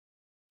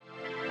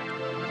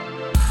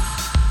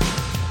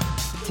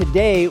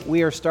today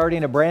we are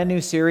starting a brand new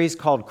series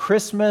called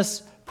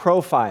Christmas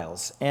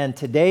Profiles. And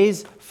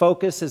today's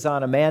focus is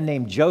on a man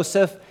named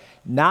Joseph,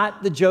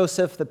 not the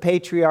Joseph, the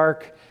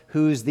patriarch,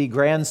 who's the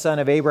grandson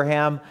of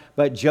Abraham,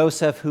 but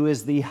Joseph, who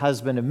is the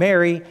husband of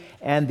Mary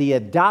and the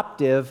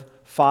adoptive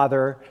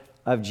father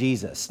of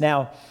Jesus.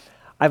 Now,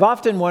 I've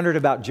often wondered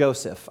about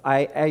Joseph.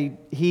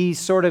 He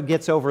sort of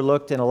gets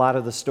overlooked in a lot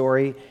of the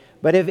story.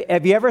 But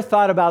have you ever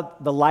thought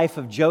about the life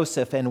of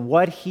Joseph and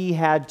what he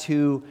had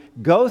to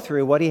go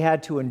through, what he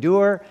had to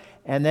endure,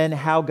 and then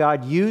how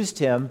God used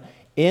him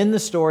in the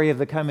story of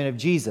the coming of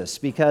Jesus?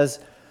 Because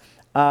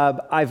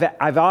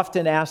I've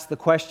often asked the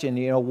question,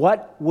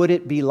 what would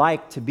it be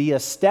like to be a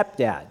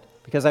stepdad?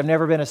 Because I've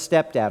never been a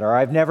stepdad, or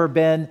I've never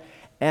been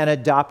an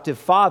adoptive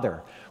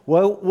father.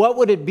 Well, what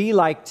would it be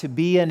like to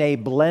be in a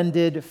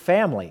blended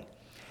family?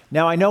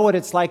 Now, I know what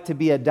it's like to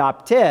be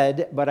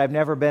adopted, but I've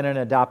never been an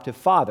adoptive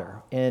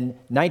father. In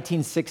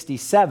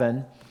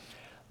 1967,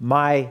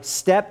 my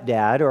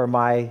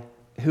stepdad,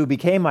 who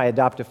became my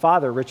adoptive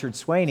father, Richard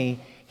Swaney,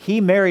 he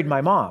married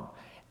my mom.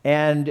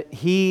 And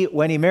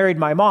when he married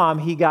my mom,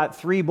 he got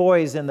 3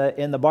 boys in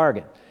the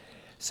bargain.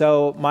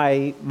 So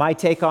my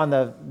take on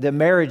the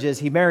marriage is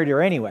he married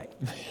her anyway.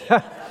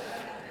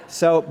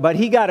 But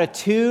he got a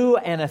 2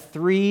 and a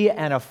 3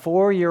 and a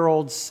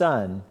 4-year-old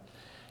son.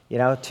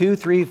 2,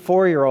 3,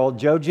 4-year-old,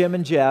 Joe, Jim,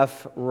 and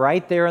Jeff,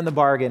 right there in the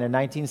bargain in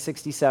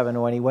 1967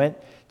 when he went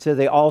to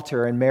the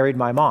altar and married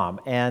my mom.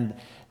 And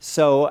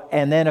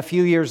then a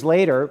few years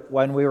later,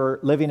 when we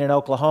were living in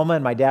Oklahoma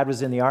and my dad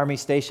was in the Army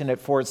station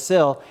at Fort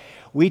Sill,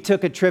 we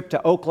took a trip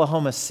to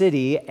Oklahoma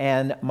City,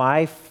 and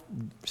my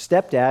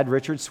stepdad,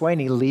 Richard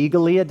Swaney,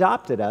 legally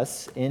adopted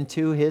us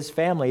into his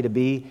family to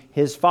be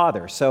his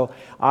father. So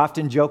I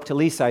often joke to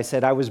Lisa, I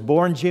said, I was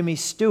born Jimmy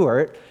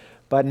Stewart,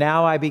 but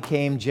now I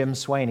became Jim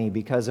Swaney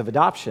because of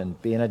adoption,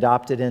 being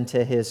adopted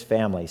into his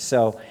family.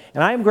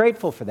 And I'm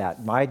grateful for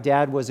that. My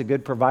dad was a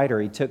good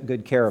provider. He took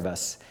good care of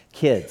us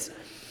kids.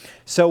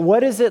 So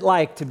what is it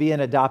like to be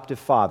an adoptive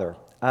father?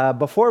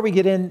 Before we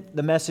get in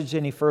the message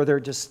any further,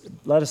 just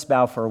let us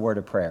bow for a word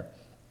of prayer.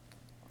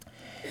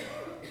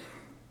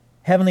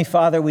 Heavenly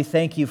Father, we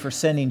thank you for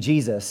sending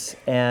Jesus,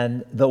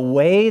 and the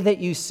way that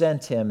you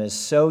sent him is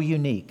so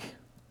unique.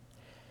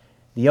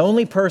 The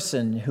only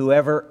person who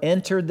ever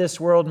entered this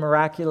world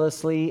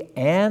miraculously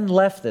and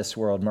left this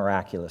world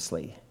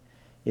miraculously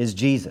is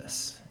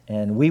Jesus.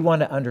 And we want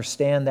to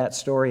understand that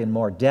story in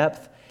more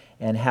depth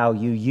and how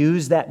you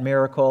used that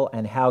miracle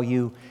and how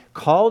you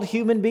called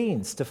human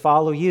beings to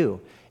follow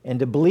you and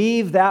to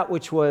believe that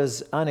which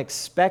was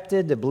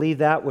unexpected, to believe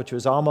that which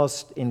was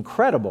almost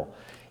incredible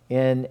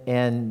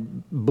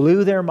and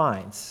blew their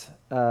minds.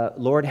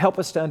 Lord, help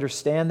us to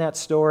understand that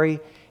story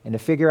and to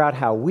figure out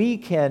how we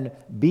can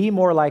be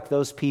more like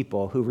those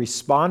people who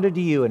responded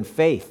to you in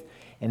faith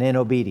and in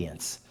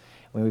obedience.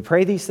 When we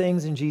pray these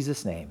things in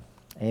Jesus' name,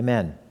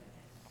 amen.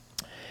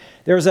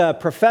 There's a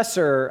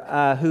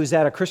professor who's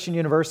at a Christian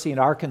university in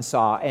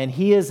Arkansas, and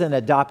he is an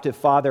adoptive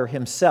father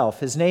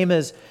himself. His name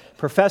is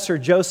Professor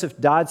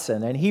Joseph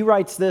Dodson, and he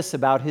writes this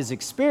about his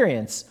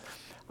experience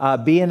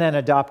being an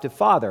adoptive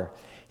father.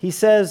 He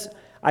says,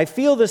 I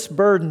feel this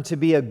burden to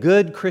be a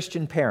good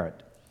Christian parent.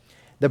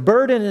 The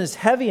burden is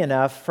heavy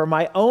enough for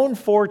my own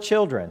 4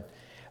 children,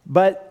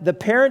 but the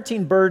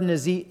parenting burden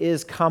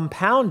is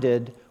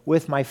compounded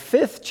with my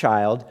 5th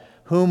child,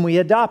 whom we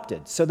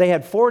adopted. So they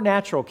had 4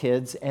 natural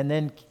kids, and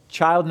then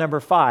child number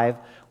 5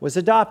 was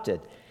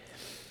adopted.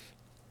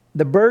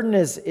 The burden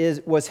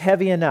was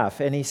heavy enough,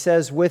 and he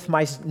says, with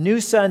my new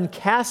son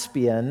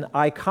Caspian,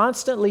 I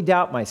constantly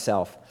doubt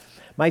myself.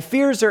 My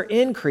fears are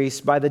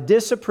increased by the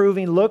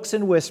disapproving looks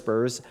and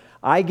whispers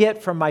I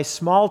get from my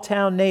small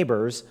town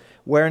neighbors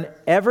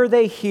whenever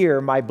they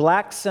hear my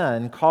black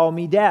son call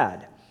me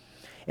dad.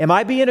 Am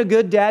I being a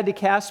good dad to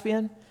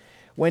Caspian?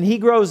 When he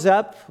grows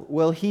up,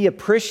 will he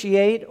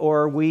appreciate,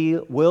 or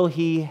will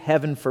he,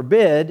 heaven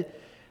forbid,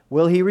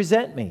 will he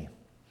resent me?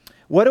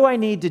 What do I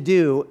need to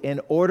do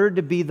in order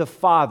to be the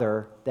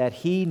father that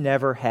he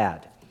never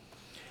had?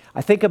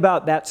 I think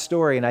about that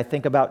story, and I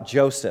think about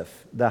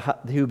Joseph,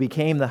 who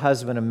became the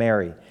husband of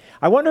Mary.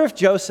 I wonder if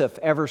Joseph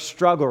ever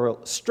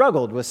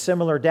struggled with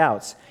similar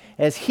doubts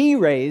as he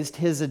raised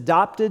his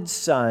adopted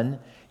son,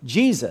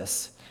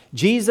 Jesus.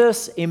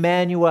 Jesus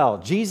Emmanuel,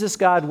 Jesus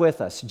God with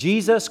us,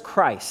 Jesus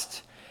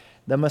Christ,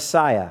 the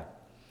Messiah.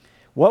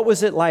 What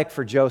was it like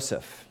for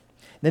Joseph?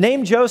 The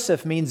name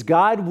Joseph means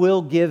God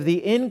will give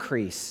the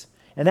increase,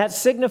 and that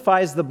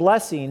signifies the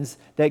blessings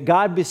that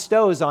God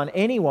bestows on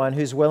anyone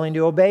who's willing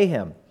to obey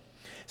him.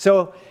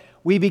 So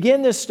we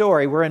begin this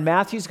story. We're in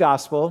Matthew's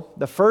Gospel,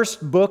 the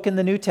first book in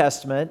the New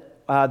Testament.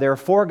 There are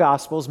 4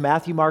 Gospels,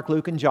 Matthew, Mark,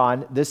 Luke, and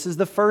John. This is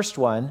the first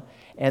one,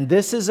 and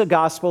this is a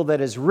gospel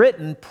that is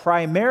written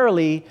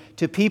primarily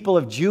to people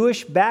of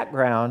Jewish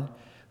background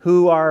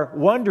who are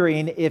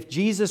wondering if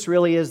Jesus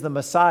really is the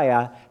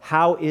Messiah.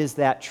 How is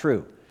that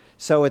true?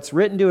 So it's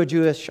written to a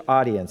Jewish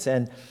audience,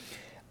 and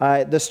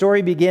the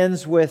story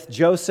begins with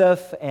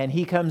Joseph, and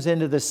he comes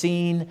into the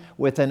scene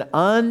with an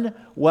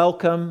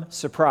unwelcome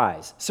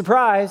surprise.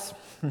 Surprise!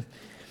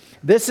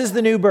 This is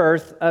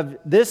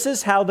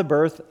how the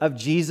birth of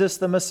Jesus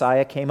the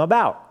Messiah came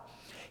about.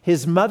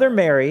 His mother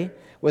Mary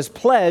was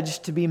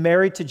pledged to be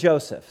married to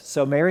Joseph.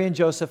 So Mary and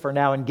Joseph are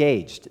now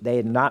engaged. They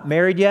had not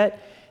married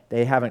yet.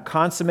 They haven't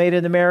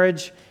consummated the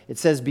marriage. It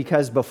says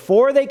because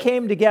before they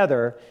came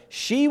together,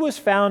 she was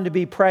found to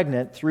be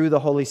pregnant through the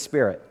Holy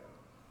Spirit.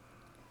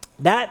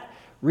 That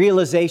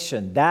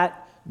realization,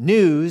 that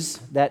news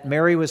that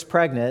Mary was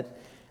pregnant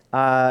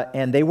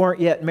and they weren't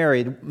yet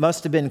married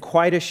must have been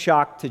quite a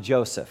shock to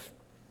Joseph.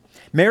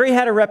 Mary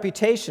had a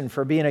reputation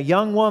for being a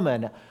young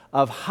woman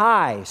of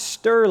high,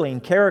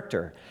 sterling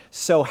character.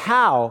 So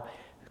how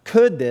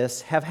could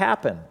this have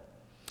happened?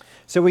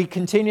 So we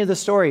continue the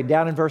story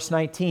down in verse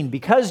 19.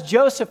 Because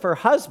Joseph, her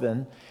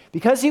husband,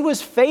 because he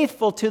was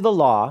faithful to the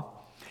law,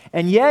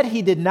 and yet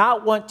he did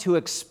not want to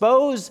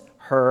expose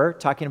her,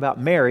 talking about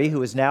Mary,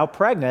 who is now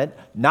pregnant,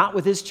 not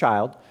with his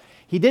child,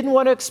 he didn't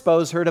want to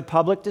expose her to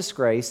public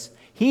disgrace.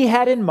 He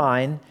had in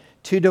mind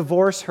to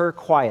divorce her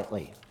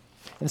quietly.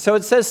 And so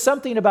it says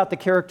something about the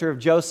character of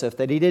Joseph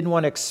that he didn't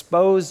want to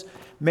expose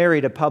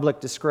Mary to public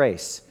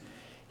disgrace.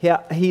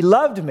 He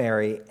loved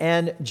Mary,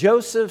 and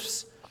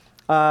Joseph's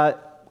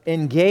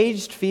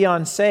engaged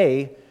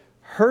fiancée,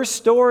 her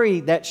story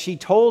that she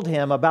told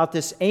him about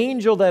this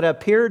angel that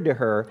appeared to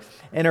her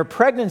and her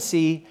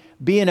pregnancy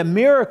being a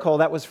miracle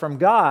that was from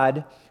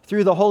God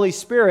through the Holy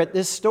Spirit,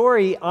 this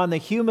story on the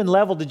human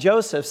level to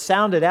Joseph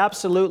sounded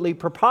absolutely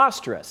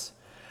preposterous.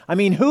 I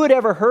mean, who had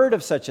ever heard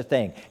of such a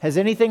thing? Has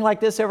anything like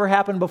this ever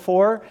happened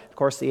before? Of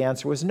course, the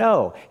answer was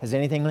no. Has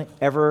anything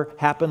ever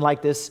happened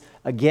like this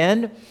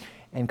again?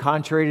 And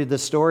contrary to the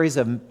stories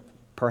of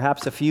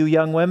perhaps a few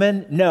young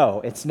women,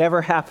 no, it's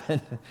never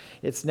happened.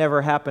 It's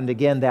never happened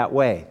again that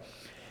way.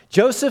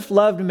 Joseph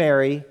loved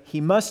Mary. He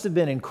must have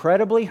been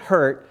incredibly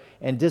hurt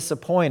and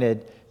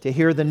disappointed to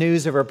hear the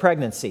news of her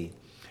pregnancy.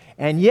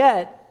 And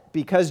yet,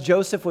 because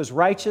Joseph was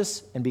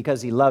righteous and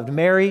because he loved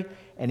Mary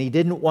and he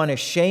didn't want to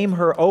shame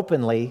her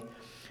openly,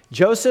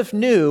 Joseph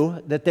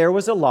knew that there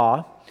was a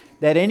law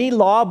that any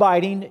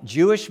law-abiding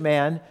Jewish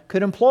man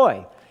could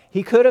employ.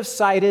 He could have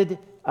cited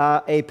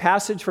a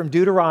passage from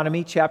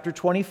Deuteronomy chapter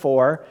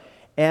 24,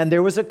 and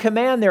there was a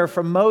command there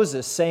from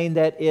Moses saying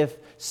that if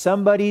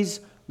somebody's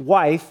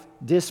wife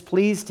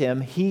displeased him,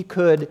 he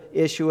could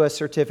issue a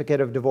certificate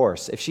of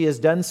divorce. If she has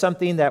done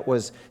something that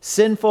was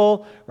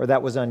sinful or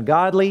that was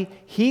ungodly,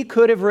 he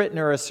could have written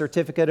her a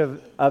certificate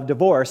of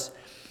divorce.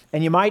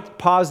 And you might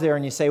pause there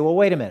and you say, well,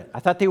 wait a minute. I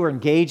thought they were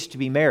engaged to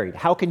be married.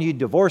 How can you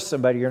divorce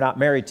somebody you're not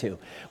married to?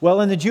 Well,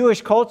 in the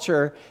Jewish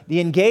culture, the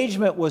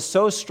engagement was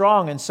so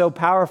strong and so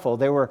powerful.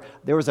 There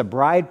was a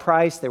bride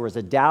price. There was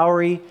a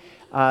dowry.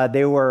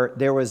 There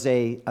was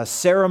a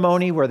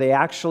ceremony where they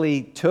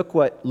actually took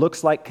what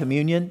looks like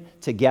communion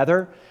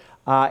together.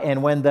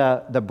 And when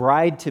the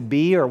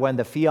bride-to-be or when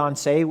the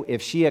fiancé,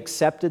 if she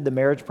accepted the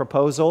marriage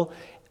proposal,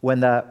 when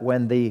the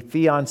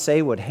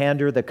fiancé would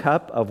hand her the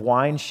cup of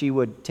wine, she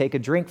would take a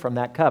drink from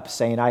that cup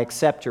saying, I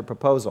accept your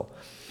proposal.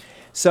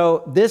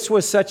 So this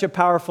was such a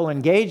powerful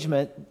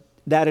engagement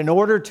that in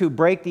order to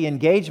break the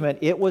engagement,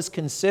 it was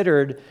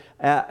considered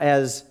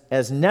as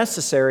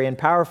necessary and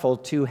powerful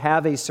to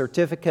have a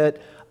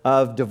certificate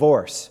of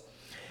divorce.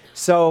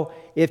 So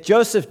if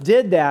Joseph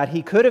did that,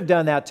 he could have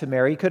done that to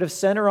Mary. He could have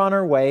sent her on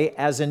her way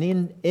as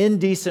an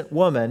indecent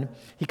woman.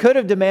 He could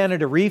have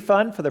demanded a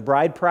refund for the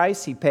bride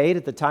price he paid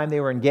at the time they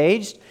were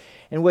engaged.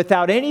 And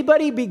without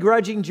anybody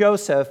begrudging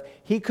Joseph,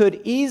 he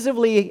could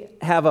easily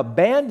have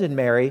abandoned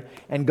Mary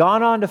and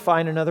gone on to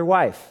find another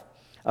wife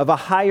of a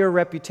higher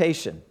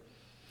reputation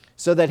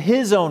so that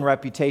his own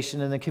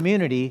reputation in the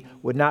community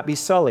would not be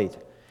sullied.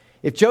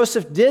 If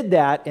Joseph did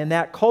that in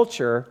that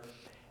culture,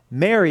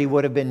 Mary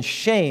would have been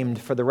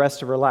shamed for the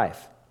rest of her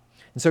life.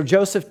 And so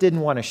Joseph didn't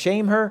want to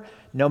shame her,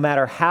 no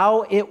matter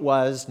how it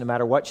was, no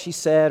matter what she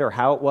said or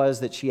how it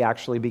was that she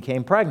actually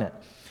became pregnant.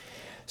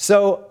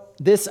 So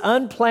this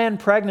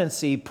unplanned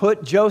pregnancy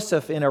put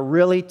Joseph in a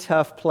really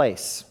tough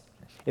place.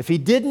 If he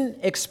didn't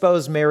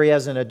expose Mary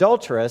as an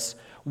adulteress,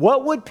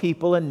 what would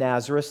people in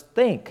Nazareth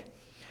think?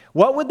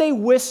 What would they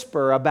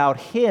whisper about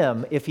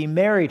him if he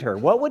married her?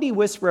 What would he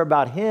whisper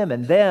about him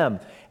and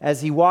them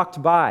as he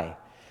walked by?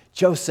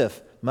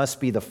 Joseph must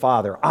be the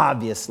father.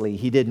 Obviously,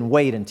 he didn't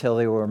wait until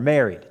they were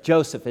married.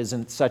 Joseph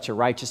isn't such a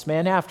righteous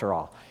man after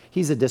all.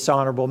 He's a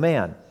dishonorable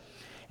man.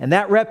 And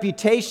that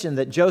reputation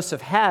that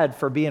Joseph had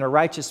for being a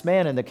righteous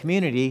man in the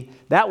community,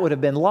 that would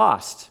have been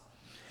lost.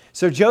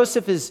 So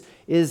Joseph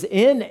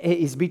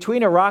he's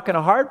between a rock and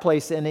a hard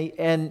place,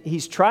 and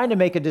he's trying to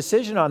make a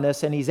decision on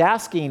this, and he's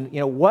asking,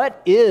 what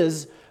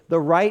is the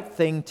right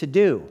thing to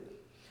do?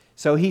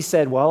 So he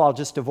said, well, I'll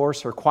just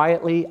divorce her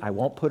quietly. I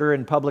won't put her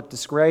in public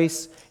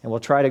disgrace, and we'll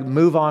try to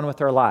move on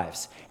with our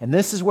lives. And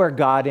this is where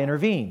God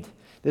intervened.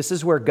 This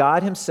is where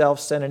God himself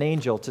sent an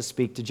angel to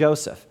speak to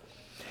Joseph.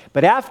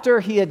 But after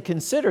he had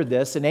considered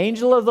this, an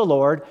angel of the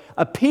Lord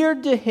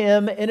appeared to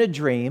him in a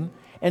dream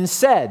and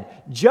said,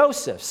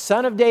 Joseph,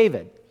 son of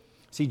David.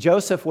 See,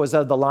 Joseph was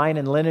of the line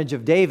and lineage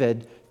of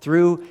David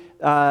through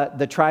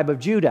the tribe of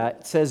Judah.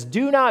 It says,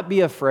 do not be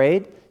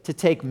afraid to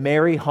take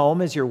Mary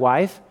home as your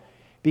wife,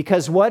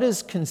 because what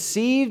is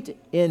conceived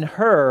in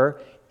her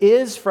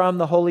is from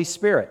the Holy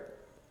Spirit.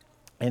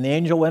 And the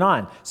angel went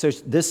on. So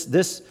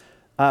this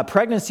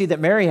pregnancy that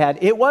Mary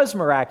had, it was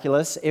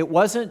miraculous. It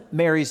wasn't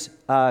Mary's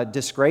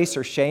disgrace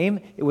or shame.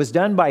 It was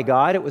done by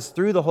God. It was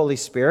through the Holy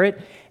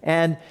Spirit.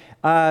 And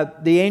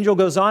the angel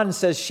goes on and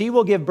says, she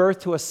will give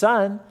birth to a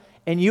son,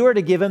 and you are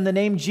to give him the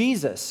name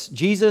Jesus.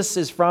 Jesus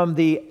is from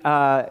the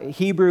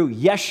Hebrew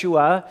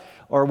Yeshua,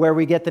 or where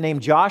we get the name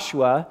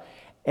Joshua.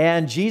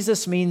 And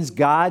Jesus means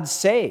God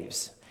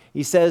saves.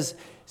 He says,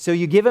 so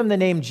you give him the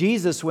name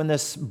Jesus when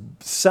this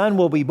son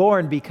will be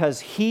born, because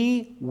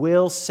he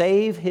will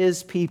save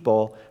his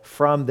people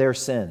from their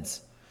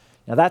sins.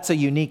 Now that's a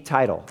unique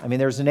title. I mean,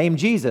 there's the name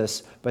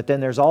Jesus, but then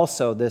there's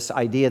also this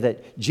idea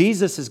that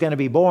Jesus is going to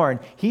be born.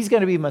 He's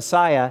going to be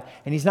Messiah,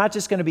 and he's not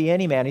just going to be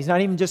any man. He's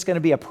not even just going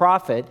to be a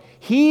prophet.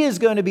 He is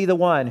going to be the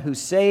one who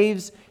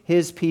saves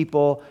his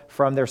people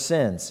from their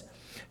sins.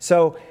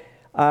 So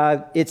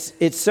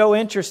it's so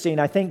interesting.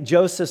 I think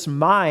Joseph's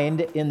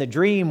mind in the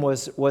dream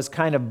was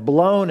kind of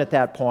blown at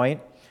that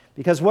point,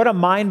 because what a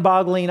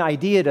mind-boggling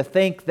idea to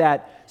think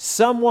that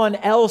someone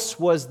else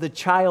was the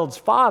child's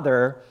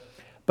father,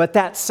 but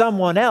that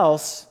someone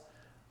else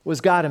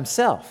was God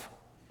himself.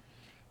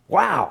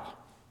 Wow.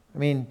 I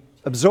mean,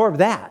 absorb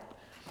that.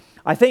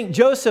 I think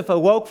Joseph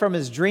awoke from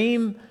his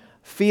dream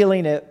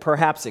feeling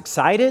perhaps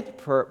excited,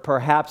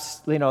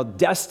 perhaps,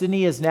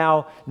 destiny is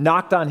now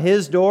knocked on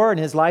his door and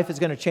his life is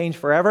going to change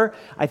forever.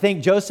 I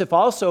think Joseph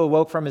also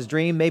awoke from his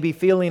dream maybe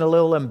feeling a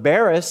little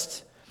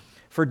embarrassed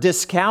for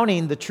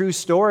discounting the true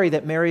story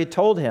that Mary had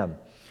told him.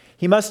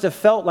 He must have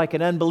felt like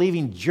an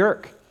unbelieving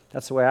jerk.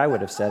 That's the way I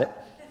would have said it.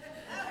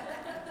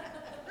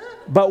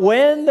 But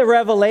when the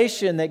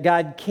revelation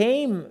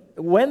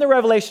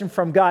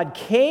from God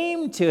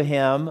came to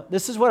him,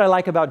 this is what I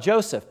like about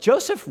Joseph.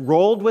 Joseph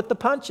rolled with the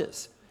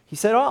punches. He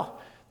said, oh,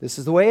 this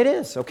is the way it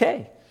is.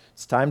 Okay,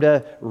 it's time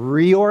to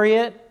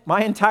reorient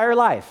my entire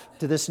life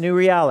to this new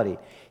reality.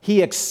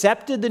 He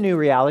accepted the new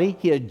reality.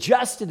 He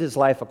adjusted his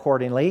life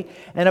accordingly.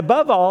 And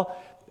above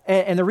all,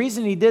 and the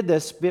reason he did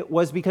this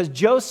was because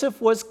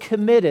Joseph was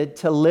committed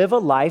to live a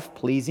life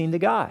pleasing to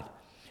God.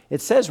 It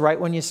says right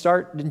when you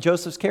start in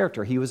Joseph's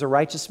character, he was a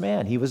righteous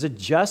man. He was a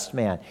just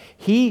man.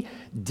 He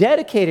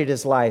dedicated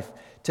his life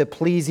to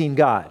pleasing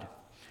God.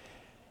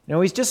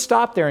 He's just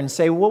stopped there and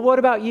say, well, what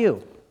about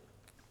you?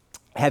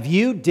 Have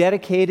you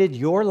dedicated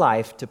your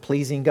life to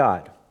pleasing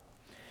God?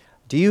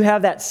 Do you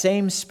have that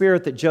same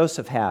spirit that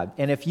Joseph had?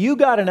 And if you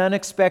got an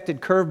unexpected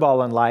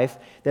curveball in life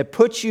that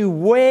puts you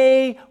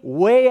way,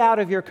 way out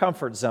of your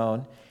comfort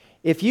zone,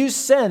 if you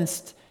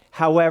sensed,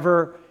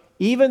 however,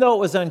 even though it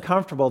was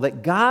uncomfortable,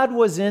 that God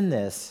was in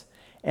this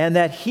and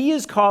that he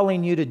is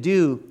calling you to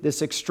do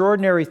this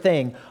extraordinary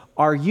thing,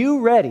 are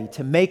you ready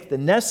to make the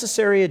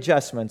necessary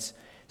adjustments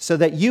so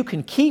that you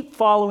can keep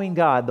following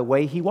God the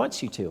way he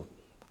wants you to?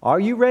 Are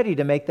you ready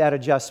to make that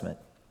adjustment?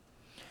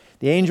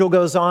 The angel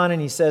goes on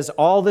and he says,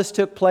 all this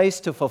took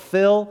place to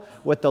fulfill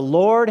what the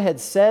Lord had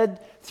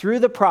said through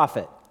the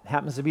prophet. It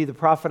happens to be the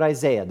prophet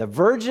Isaiah. The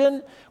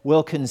virgin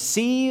will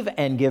conceive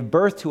and give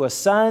birth to a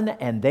son,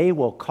 and they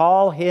will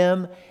call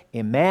him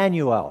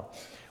Emmanuel,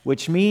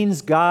 which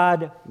means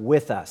God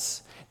with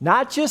us,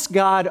 not just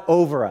God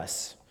over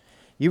us.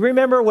 You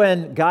remember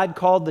when God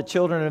called the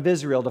children of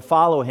Israel to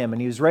follow him,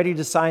 and he was ready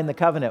to sign the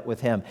covenant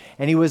with him,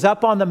 and he was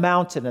up on the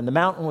mountain, and the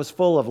mountain was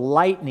full of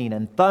lightning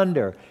and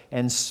thunder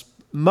and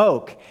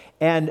smoke,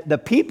 and the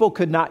people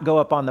could not go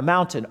up on the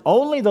mountain.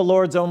 Only the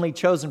Lord's only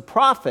chosen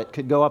prophet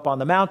could go up on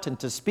the mountain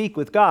to speak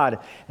with God,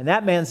 and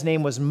that man's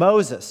name was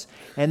Moses.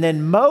 And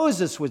then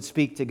Moses would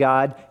speak to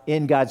God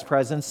in God's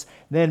presence.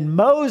 Then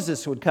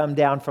Moses would come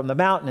down from the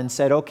mountain and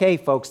said, okay,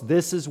 folks,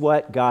 this is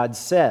what God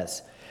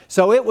says.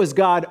 So it was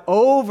God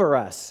over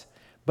us.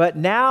 But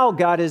now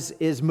God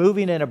is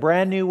moving in a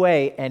brand new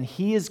way, and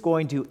he is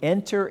going to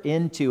enter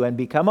into and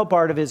become a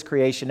part of his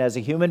creation as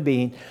a human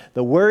being.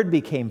 The Word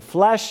became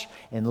flesh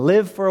and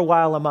lived for a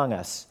while among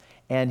us.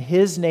 And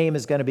his name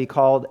is going to be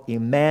called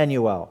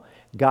Emmanuel,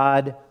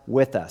 God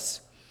with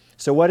us.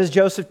 So what does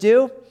Joseph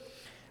do?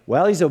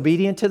 Well, he's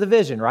obedient to the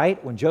vision,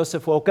 right? When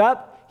Joseph woke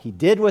up, he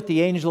did what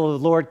the angel of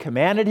the Lord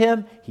commanded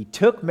him. He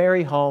took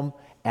Mary home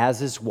as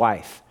his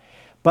wife.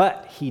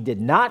 But he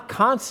did not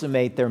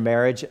consummate their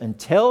marriage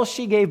until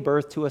she gave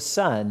birth to a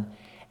son,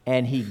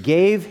 and he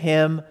gave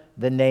him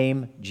the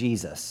name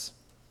Jesus.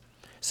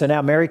 So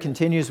now Mary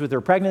continues with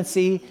her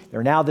pregnancy.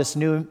 They're now this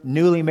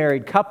newly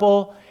married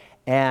couple.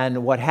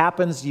 And what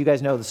happens, you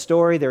guys know the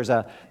story.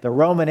 The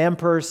Roman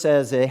emperor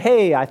says,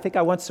 hey, I think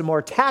I want some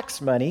more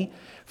tax money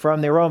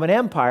from the Roman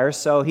Empire.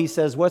 So he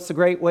says, what's the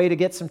great way to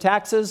get some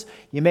taxes?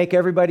 You make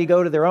everybody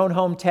go to their own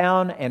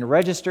hometown and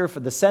register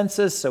for the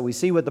census. So we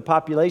see what the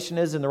population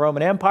is in the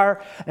Roman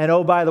Empire. And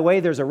oh, by the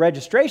way, there's a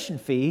registration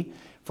fee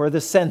for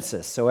the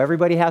census. So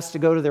everybody has to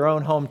go to their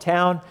own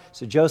hometown.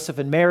 So Joseph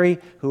and Mary,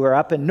 who are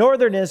up in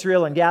northern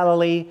Israel and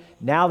Galilee,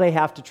 now they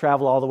have to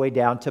travel all the way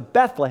down to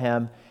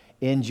Bethlehem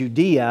in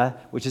Judea,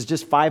 which is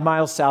just 5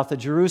 miles south of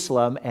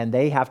Jerusalem, and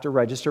they have to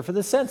register for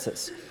the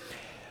census.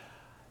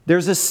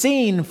 There's a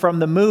scene from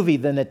the movie,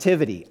 The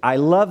Nativity. I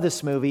love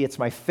this movie. It's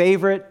one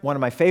of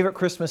my favorite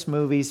Christmas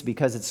movies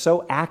because it's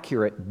so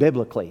accurate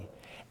biblically.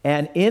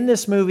 And in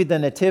this movie, The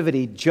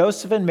Nativity,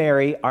 Joseph and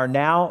Mary are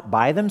now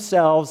by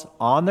themselves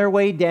on their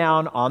way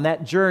down on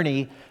that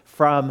journey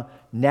from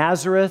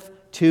Nazareth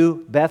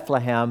to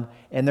Bethlehem.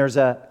 And there's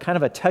a kind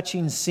of a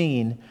touching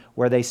scene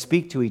where they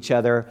speak to each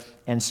other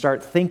and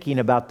start thinking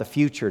about the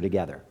future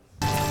together.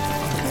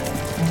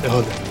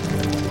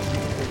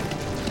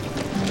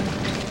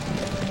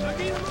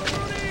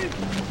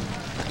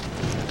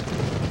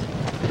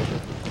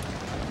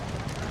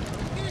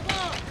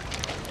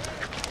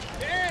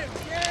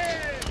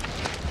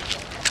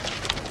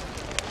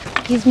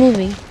 He's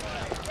moving.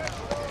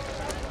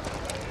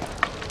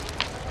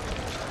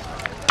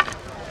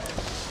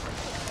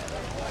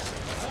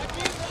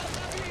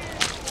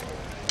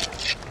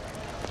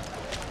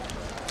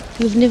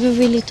 You've never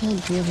really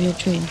told me of your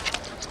dream.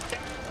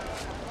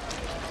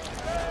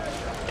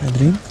 A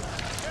dream?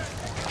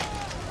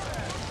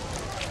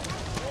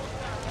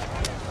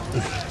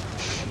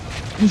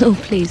 No,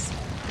 please.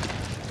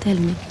 Tell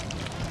me.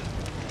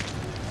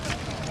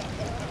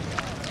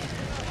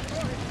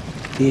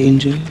 The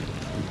angel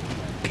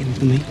came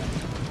to me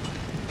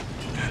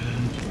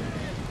and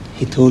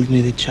he told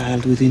me the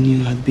child within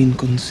you had been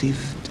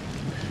conceived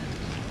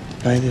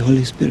by the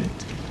Holy Spirit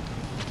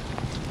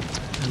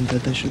and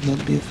that I should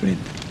not be afraid.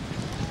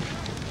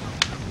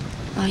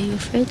 Are you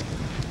afraid?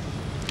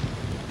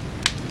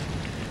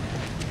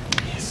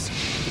 Yes.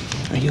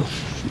 Are you?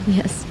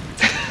 Yes.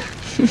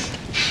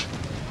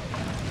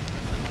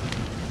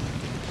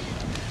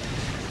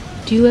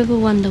 Do you ever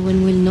wonder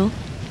when we'll know?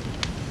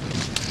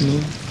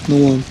 No,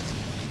 no one.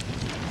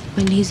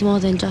 When he's more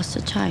than just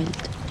a child?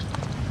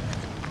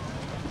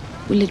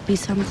 Will it be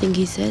something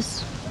he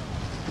says?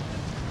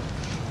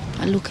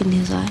 A look in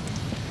his eye?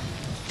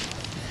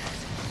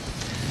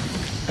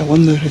 I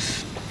wonder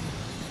if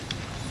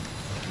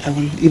I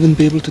will even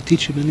be able to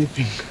teach him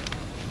anything.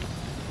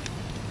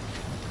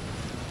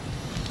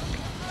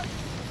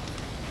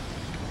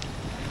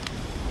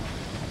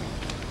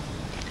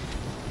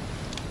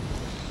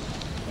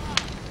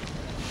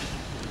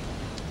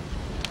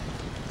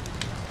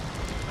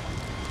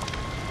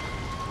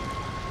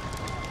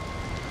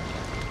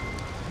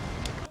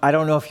 I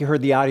don't know if you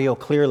heard the audio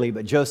clearly,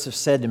 but Joseph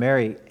said to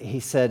Mary, he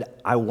said,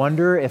 I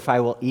wonder if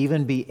I will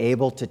even be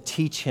able to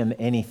teach him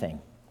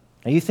anything.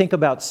 Now you think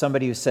about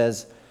somebody who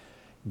says,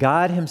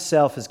 God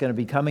himself is going to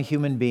become a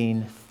human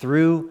being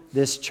through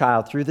this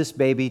child, through this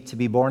baby to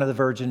be born of the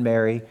Virgin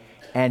Mary,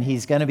 and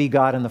he's going to be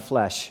God in the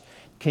flesh.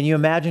 Can you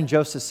imagine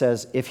Joseph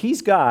says, if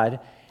he's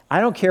God, I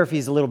don't care if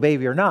he's a little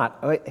baby or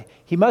not.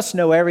 He must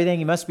know everything.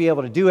 He must be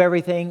able to do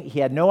everything. He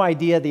had no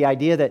idea, the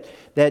idea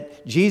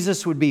that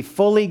Jesus would be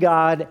fully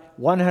God,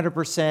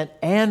 100%,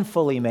 and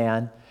fully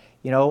man.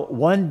 You know,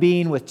 one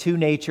being with two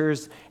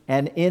natures.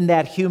 And in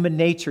that human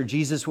nature,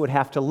 Jesus would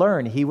have to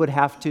learn. He would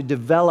have to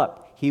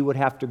develop. He would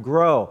have to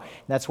grow.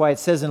 And that's why it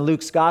says in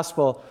Luke's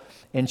gospel,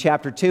 in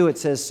chapter 2, it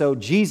says, so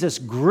Jesus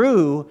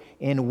grew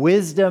in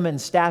wisdom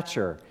and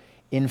stature,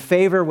 in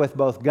favor with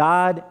both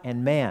God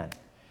and man.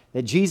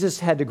 That Jesus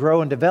had to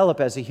grow and develop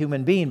as a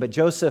human being, but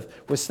Joseph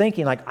was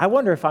thinking, like, I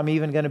wonder if I'm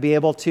even going to be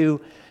able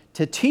to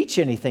teach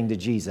anything to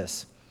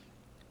Jesus.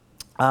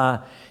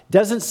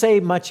 Doesn't say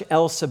much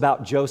else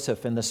about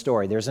Joseph in the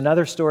story. There's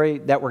another story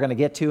that we're going to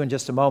get to in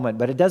just a moment,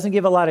 but it doesn't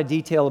give a lot of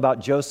detail about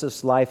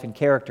Joseph's life and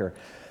character.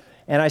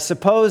 And I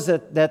suppose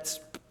that's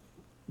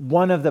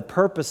one of the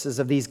purposes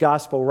of these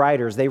gospel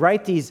writers. They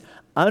write these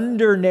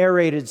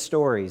under-narrated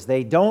stories.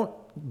 They don't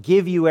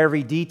give you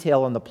every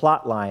detail in the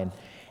plot line.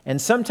 And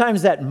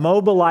sometimes that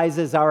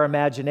mobilizes our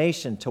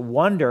imagination to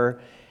wonder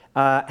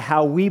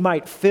how we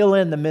might fill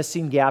in the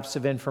missing gaps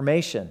of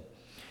information.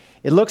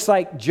 It looks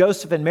like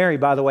Joseph and Mary,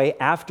 by the way,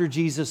 after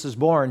Jesus was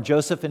born,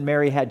 Joseph and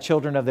Mary had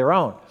children of their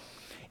own.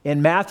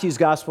 In Matthew's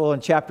gospel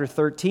in chapter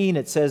 13,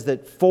 it says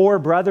that 4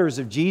 brothers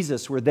of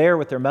Jesus were there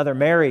with their mother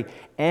Mary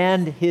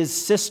and his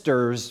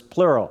sisters,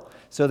 plural.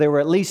 So there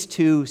were at least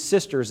 2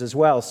 sisters as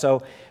well.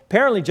 So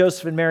apparently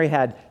Joseph and Mary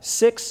had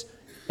 6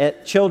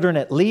 children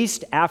at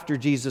least after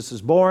Jesus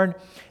was born.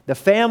 The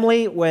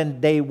family, when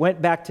they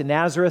went back to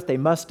Nazareth, they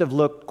must have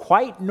looked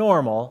quite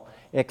normal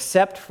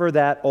except for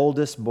that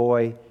oldest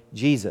boy,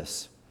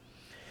 Jesus.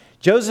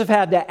 Joseph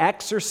had to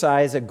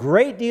exercise a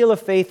great deal of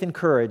faith and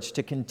courage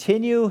to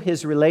continue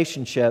his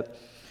relationship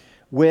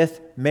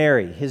with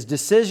Mary. His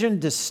decision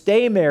to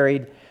stay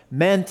married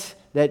meant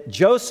that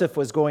Joseph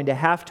was going to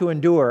have to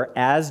endure,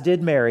 as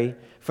did Mary,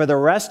 for the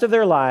rest of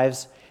their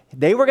lives.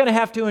 They were going to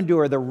have to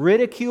endure the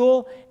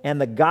ridicule and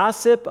the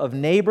gossip of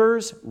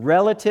neighbors,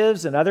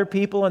 relatives, and other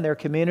people in their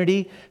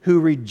community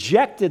who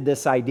rejected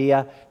this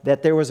idea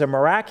that there was a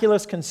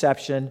miraculous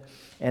conception,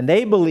 and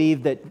they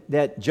believed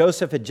that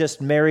Joseph had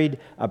just married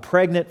a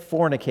pregnant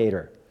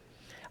fornicator.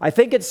 I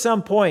think at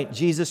some point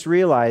Jesus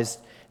realized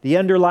the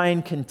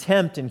underlying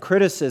contempt and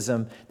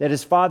criticism that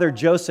his father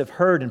Joseph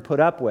heard and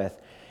put up with.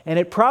 And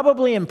it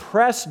probably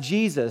impressed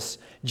Jesus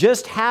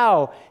just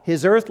how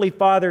his earthly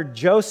father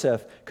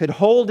Joseph could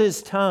hold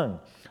his tongue,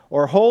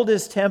 or hold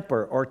his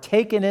temper, or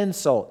take an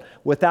insult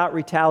without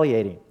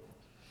retaliating.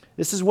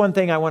 This is one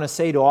thing I want to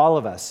say to all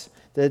of us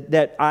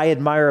that I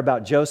admire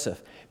about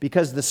Joseph,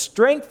 because the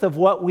strength of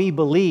what we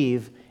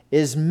believe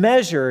is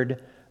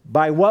measured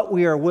by what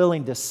we are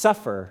willing to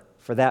suffer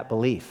for that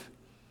belief.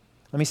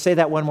 Let me say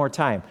that one more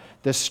time.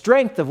 The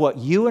strength of what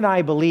you and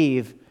I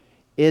believe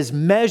is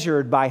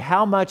measured by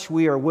how much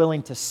we are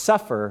willing to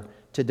suffer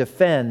to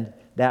defend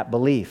that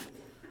belief.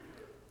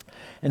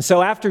 And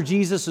so after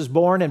Jesus was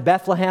born in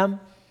Bethlehem,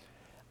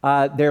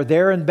 they're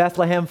there in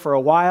Bethlehem for a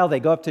while. They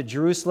go up to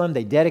Jerusalem.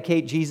 They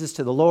dedicate Jesus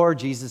to the Lord.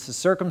 Jesus is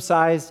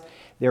circumcised.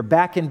 They're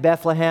back in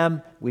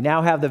Bethlehem. We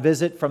now have the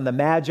visit from the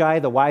Magi,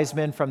 the wise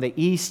men from the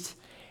east.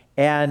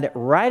 And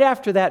right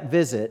after that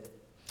visit,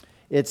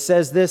 it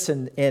says this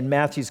in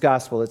Matthew's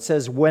gospel. It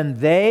says, when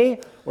they,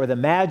 or the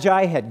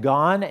Magi, had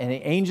gone, and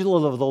an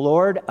angel of the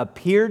Lord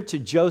appeared to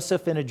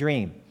Joseph in a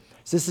dream.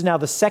 So this is now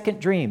the second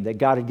dream that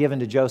God had given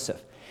to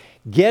Joseph.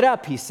 Get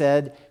up, he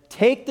said,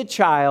 take the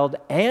child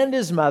and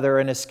his mother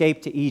and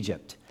escape to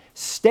Egypt.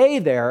 Stay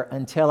there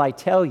until I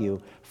tell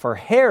you, for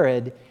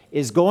Herod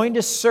is going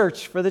to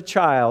search for the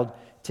child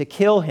to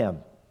kill him.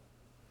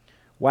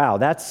 Wow,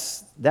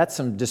 that's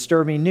some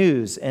disturbing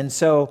news. And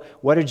so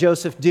what did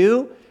Joseph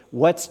do?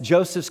 What's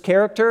Joseph's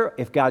character?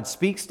 If God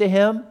speaks to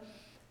him,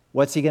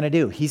 what's he going to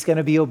do? He's going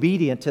to be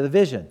obedient to the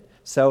vision.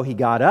 So he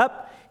got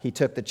up, he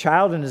took the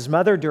child and his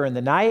mother during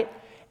the night,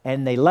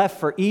 and they left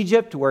for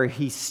Egypt, where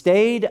he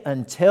stayed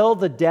until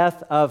the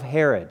death of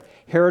Herod.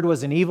 Herod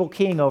was an evil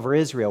king over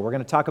Israel. We're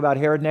going to talk about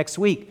Herod next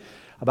week,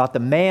 about the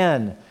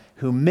man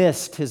who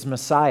missed his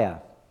Messiah.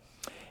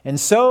 And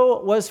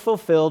so was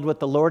fulfilled what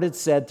the Lord had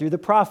said through the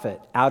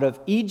prophet, out of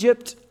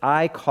Egypt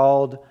I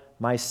called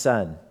my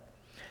son.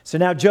 So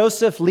now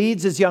Joseph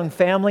leads his young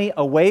family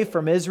away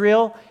from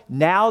Israel.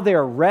 Now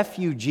they're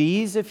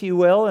refugees, if you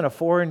will, in a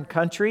foreign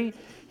country.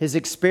 His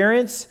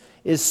experience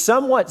is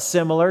somewhat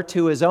similar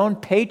to his own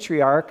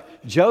patriarch,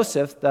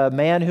 Joseph, the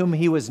man whom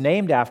he was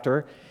named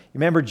after.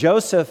 Remember,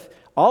 Joseph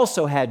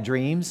also had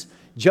dreams.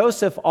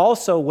 Joseph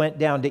also went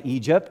down to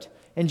Egypt,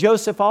 and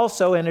Joseph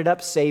also ended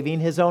up saving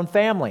his own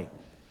family.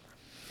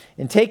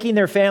 In taking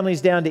their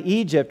families down to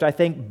Egypt, I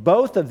think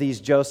both of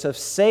these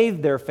Josephs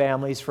saved their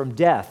families from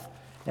death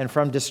and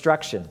from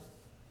destruction.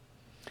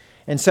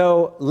 And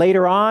so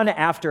later on,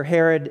 after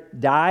Herod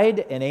died,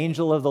 an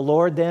angel of the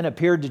Lord then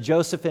appeared to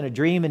Joseph in a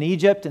dream in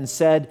Egypt and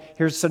said,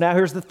 here's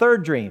the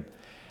third dream.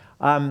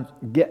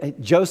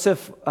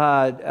 Joseph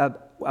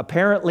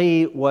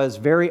apparently was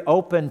very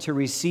open to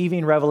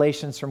receiving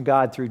revelations from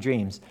God through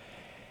dreams.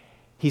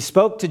 He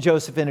spoke to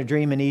Joseph in a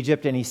dream in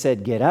Egypt, and he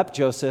said, get up,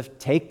 Joseph,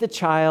 take the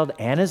child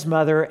and his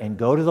mother and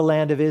go to the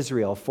land of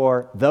Israel,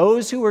 for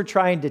those who were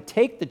trying to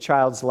take the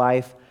child's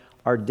life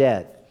are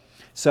dead.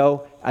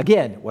 So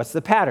again, what's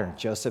the pattern?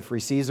 Joseph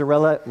receives a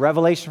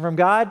revelation from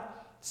God.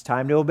 It's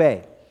time to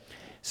obey.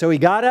 So he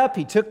got up,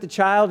 he took the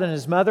child and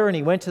his mother, and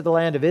he went to the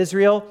land of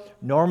Israel.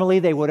 Normally,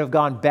 they would have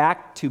gone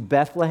back to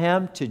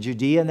Bethlehem, to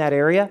Judea in that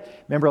area.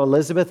 Remember,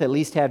 Elizabeth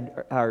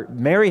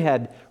Mary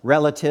had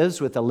relatives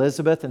with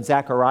Elizabeth and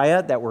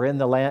Zechariah that were in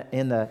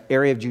the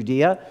area of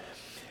Judea.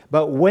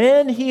 But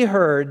when he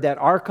heard that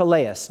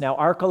Archelaus, now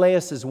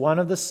Archelaus is one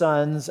of the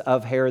sons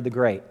of Herod the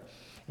Great,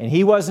 and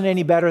he wasn't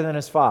any better than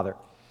his father.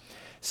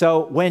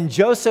 So when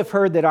Joseph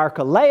heard that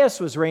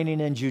Archelaus was reigning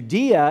in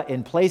Judea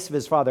in place of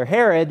his father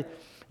Herod,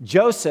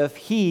 Joseph,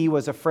 he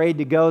was afraid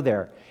to go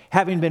there.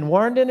 Having been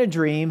warned in a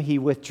dream, he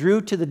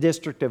withdrew to the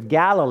district of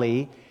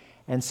Galilee,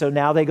 and so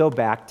now they go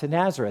back to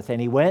Nazareth.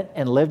 And he went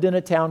and lived in a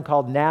town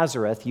called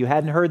Nazareth. You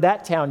hadn't heard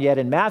that town yet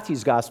in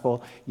Matthew's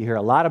gospel. You hear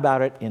a lot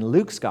about it in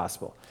Luke's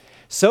gospel.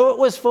 So it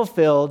was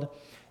fulfilled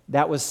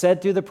that was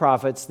said through the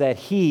prophets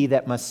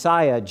that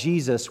Messiah,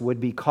 Jesus, would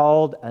be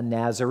called a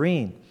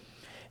Nazarene.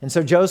 And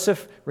so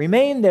Joseph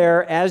remained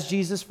there as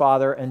Jesus'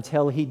 father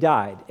until he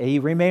died. He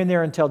remained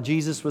there until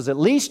Jesus was at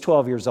least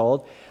 12 years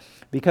old,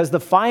 because the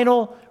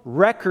final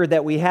record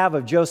that we have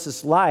of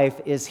Joseph's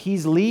life is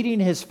he's leading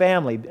his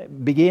family,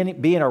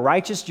 being a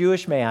righteous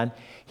Jewish man,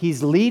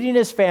 he's leading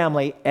his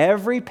family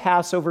every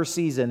Passover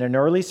season in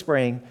early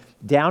spring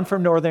down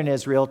from northern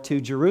Israel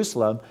to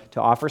Jerusalem to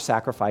offer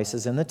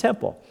sacrifices in the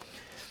temple.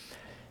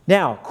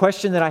 Now,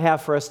 question that I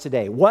have for us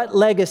today. What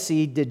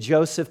legacy did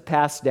Joseph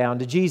pass down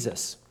to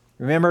Jesus?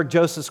 Remember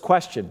Joseph's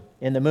question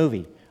in the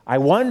movie. I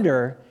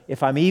wonder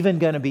if I'm even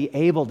going to be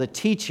able to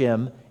teach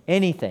him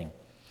anything.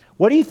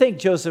 What do you think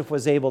Joseph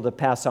was able to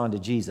pass on to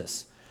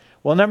Jesus?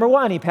 Well, number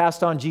one, he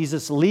passed on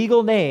Jesus'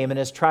 legal name and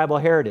his tribal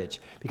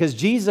heritage, because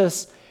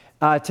Jesus,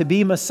 to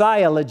be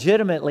Messiah,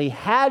 legitimately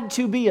had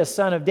to be a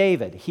son of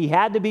David. He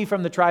had to be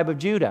from the tribe of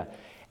Judah,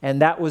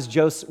 and that was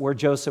where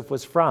Joseph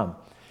was from.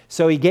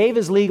 So he gave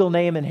his legal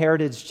name and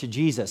heritage to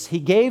Jesus. He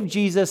gave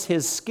Jesus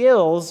his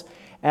skills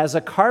as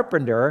a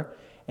carpenter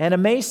and a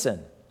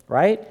mason,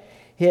 right?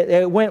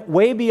 It went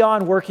way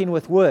beyond working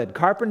with wood.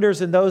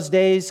 Carpenters in those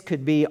days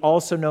could be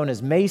also known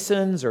as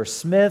masons or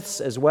smiths,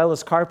 as well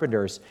as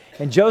carpenters.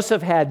 And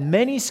Joseph had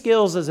many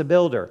skills as a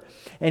builder,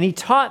 and he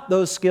taught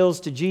those skills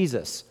to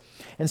Jesus.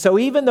 And so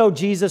even though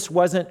Jesus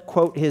wasn't,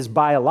 quote, his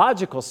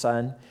biological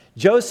son,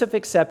 Joseph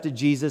accepted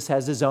Jesus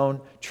as his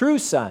own true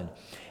son.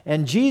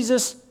 And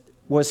Jesus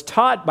was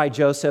taught by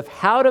Joseph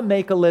how to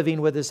make a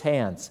living with his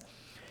hands.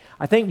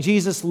 I think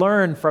Jesus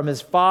learned from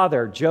his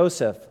father,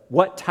 Joseph,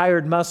 what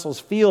tired muscles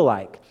feel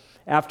like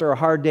after a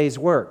hard day's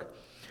work.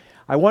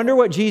 I wonder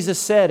what Jesus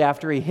said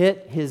after he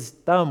hit his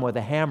thumb with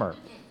a hammer.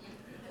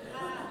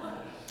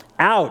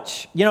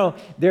 Ouch. You know,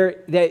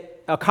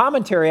 a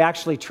commentary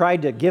actually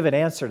tried to give an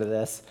answer to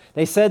this.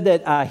 They said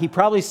that he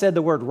probably said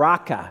the word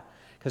raka,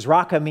 because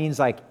raka means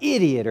like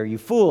idiot or you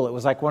fool. It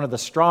was like one of the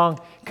strong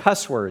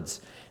cuss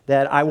words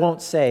that I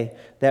won't say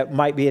that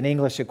might be an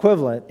English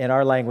equivalent in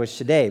our language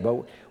today.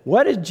 But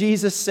what did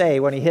Jesus say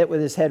when he hit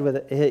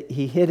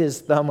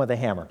his thumb with a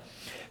hammer?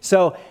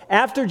 So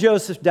after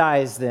Joseph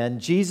dies then,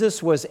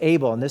 Jesus was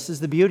able, and this is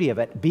the beauty of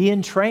it,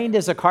 being trained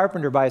as a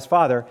carpenter by his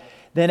father.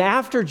 Then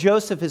after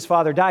Joseph, his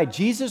father, died,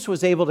 Jesus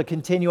was able to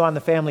continue on the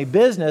family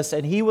business,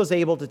 and he was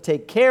able to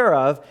take care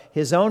of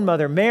his own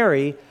mother,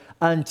 Mary,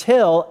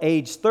 until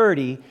age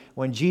 30,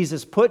 when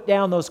Jesus put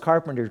down those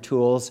carpenter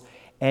tools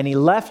and he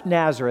left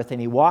Nazareth and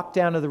he walked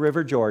down to the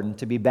River Jordan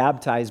to be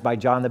baptized by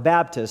John the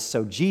Baptist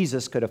so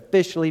Jesus could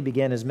officially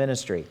begin his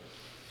ministry.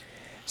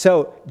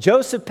 So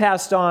Joseph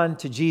passed on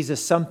to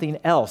Jesus something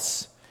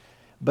else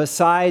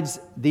besides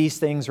these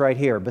things right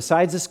here.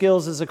 Besides the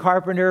skills as a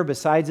carpenter,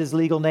 besides his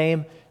legal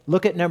name,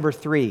 look at number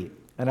 3.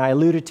 And I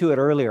alluded to it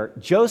earlier.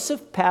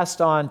 Joseph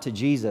passed on to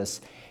Jesus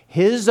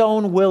his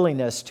own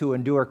willingness to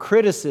endure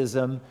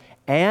criticism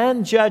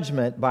and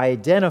judgment by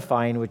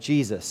identifying with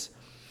Jesus.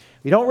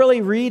 We don't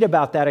really read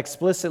about that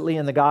explicitly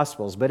in the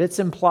Gospels, but it's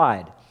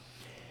implied.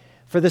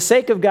 For the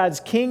sake of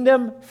God's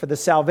kingdom, for the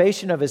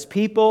salvation of his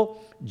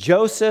people,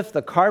 Joseph,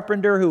 the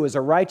carpenter who was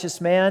a righteous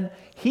man,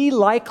 he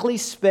likely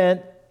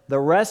spent the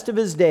rest of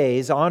his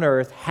days on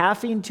earth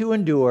having to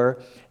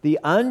endure the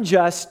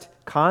unjust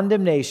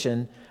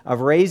condemnation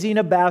of raising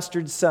a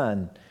bastard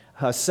son,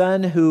 a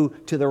son who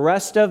to the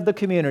rest of the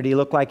community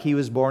looked like he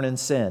was born in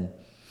sin.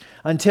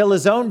 Until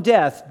his own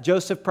death,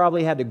 Joseph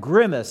probably had to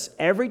grimace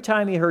every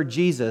time he heard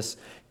Jesus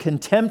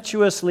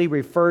contemptuously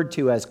referred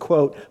to as,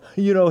 quote,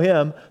 you know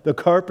him, the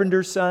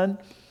carpenter's son.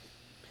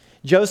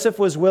 Joseph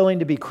was willing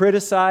to be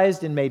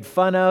criticized and made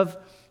fun of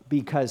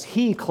because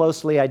he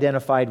closely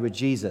identified with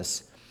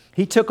Jesus.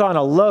 He took on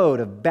a load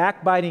of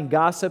backbiting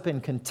gossip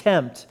and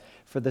contempt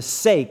for the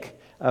sake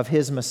of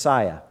his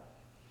Messiah.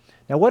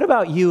 Now, what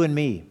about you and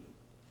me?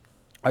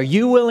 Are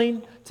you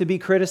willing to be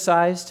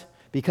criticized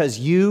because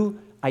you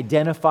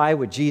identify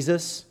with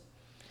Jesus?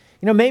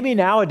 You know, maybe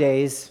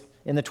nowadays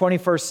in the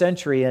 21st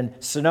century in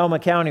Sonoma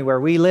County where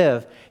we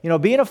live, you know,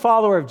 being a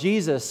follower of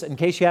Jesus, in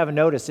case you haven't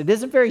noticed, it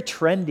isn't very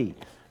trendy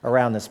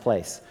around this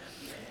place.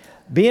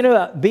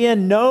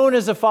 Being known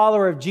as a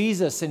follower of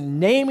Jesus and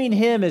naming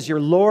him as your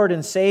Lord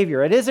and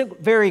Savior, it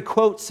isn't very,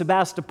 quote,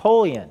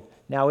 Sebastopolian,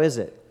 now is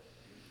it?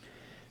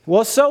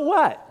 Well, so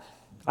what?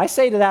 I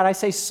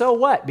say, so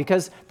what?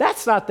 Because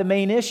that's not the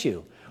main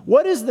issue.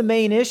 What is the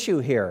main issue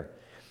here?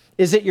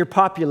 Is it your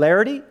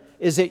popularity?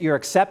 Is it your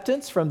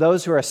acceptance from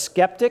those who are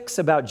skeptics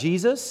about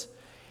Jesus?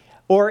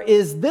 Or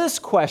is this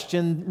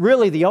question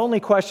really the only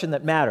question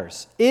that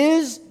matters?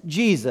 Is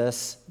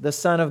Jesus the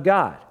Son of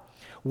God?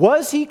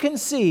 Was he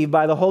conceived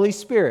by the Holy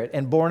Spirit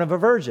and born of a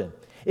virgin?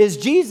 Is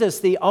Jesus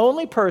the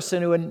only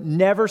person who had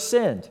never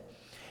sinned?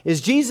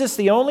 Is Jesus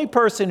the only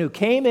person who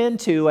came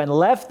into and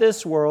left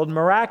this world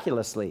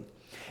miraculously?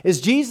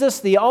 Is Jesus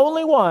the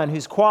only one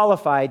who's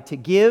qualified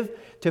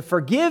to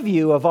forgive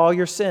you of all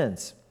your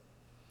sins?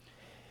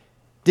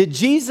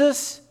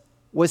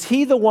 Was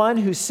he the one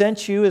who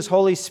sent you his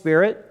Holy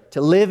Spirit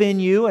to live in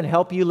you and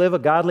help you live a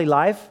godly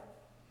life?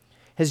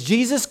 Has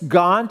Jesus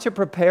gone to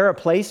prepare a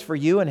place for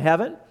you in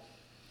heaven?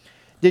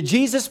 Did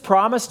Jesus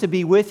promise to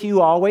be with you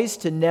always,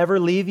 to never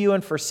leave you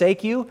and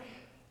forsake you?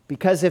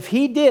 Because if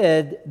he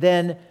did,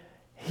 then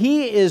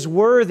he is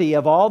worthy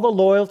of all the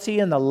loyalty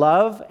and the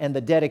love and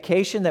the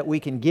dedication that we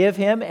can give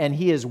him, and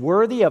he is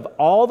worthy of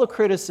all the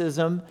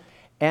criticism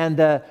and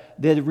the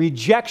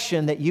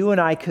rejection that you and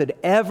I could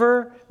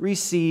ever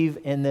receive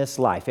in this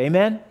life.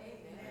 Amen? Amen?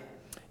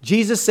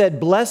 Jesus said,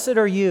 blessed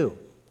are you.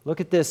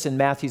 Look at this in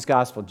Matthew's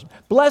gospel.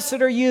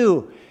 Blessed are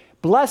you.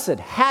 Blessed,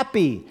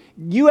 happy.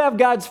 You have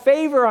God's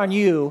favor on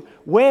you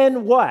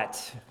when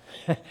what?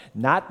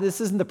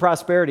 This isn't the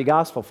prosperity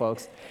gospel,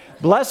 folks.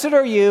 Blessed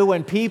are you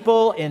when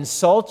people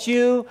insult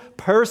you,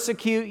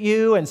 persecute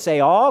you, and say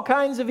all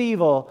kinds of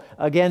evil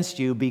against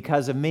you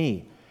because of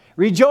me.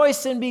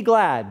 Rejoice and be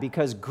glad,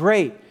 because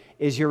great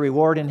is your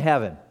reward in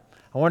heaven.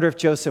 I wonder if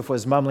Joseph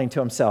was mumbling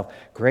to himself,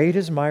 great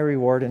is my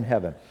reward in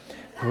heaven.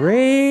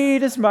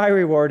 Great is my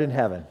reward in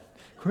heaven.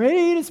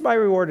 Great is my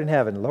reward in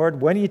heaven. Lord,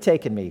 when are you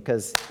taking me?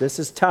 Because this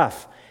is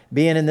tough,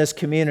 being in this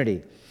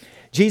community.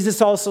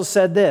 Jesus also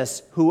said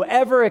this,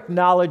 whoever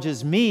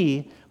acknowledges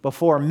me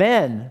before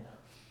men,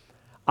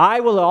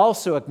 I will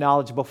also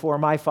acknowledge before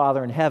my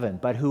Father in heaven.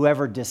 But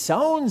whoever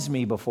disowns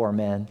me before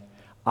men,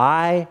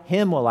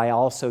 him will I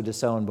also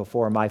disown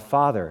before my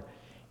Father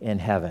in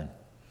heaven.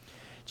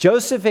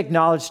 Joseph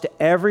acknowledged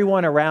to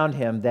everyone around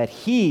him that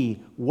he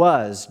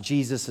was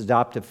Jesus'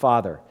 adoptive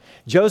father.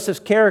 Joseph's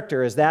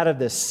character is that of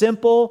this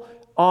simple,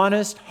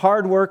 honest,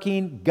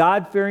 hardworking,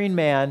 God-fearing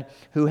man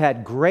who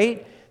had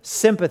great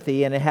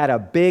sympathy and had a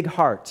big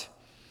heart.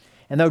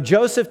 And though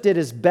Joseph did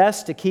his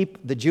best to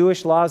keep the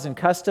Jewish laws and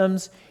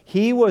customs,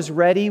 he was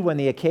ready when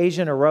the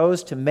occasion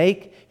arose to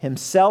make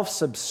himself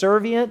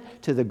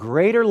subservient to the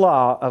greater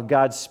law of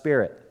God's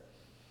Spirit.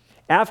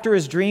 After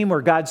his dream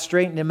where God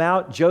straightened him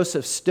out,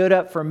 Joseph stood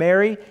up for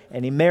Mary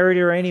and he married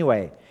her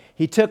anyway.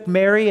 He took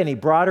Mary and he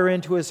brought her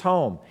into his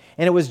home.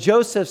 And it was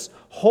Joseph's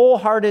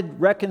wholehearted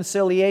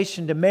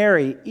reconciliation to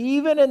Mary,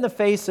 even in the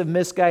face of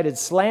misguided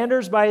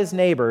slanders by his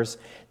neighbors,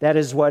 that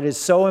is what is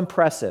so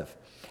impressive.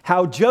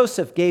 How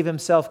Joseph gave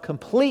himself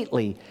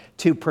completely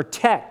to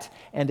protect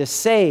and to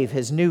save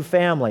his new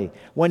family.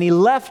 When he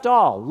left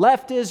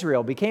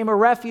Israel, became a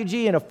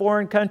refugee in a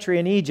foreign country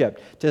in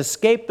Egypt to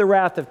escape the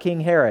wrath of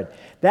King Herod.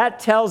 That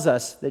tells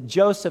us that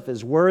Joseph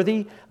is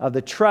worthy of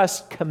the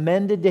trust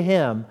commended to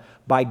him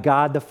by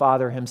God the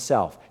Father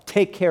himself.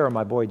 Take care of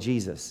my boy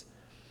Jesus.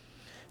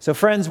 So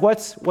friends,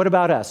 what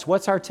about us?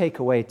 What's our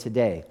takeaway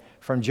today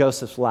from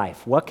Joseph's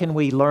life? What can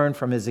we learn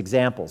from his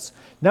examples?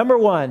 Number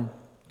one,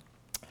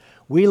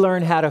 we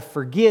learn how to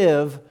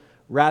forgive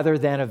rather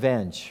than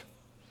avenge.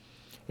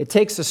 It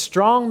takes a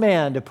strong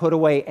man to put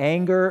away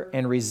anger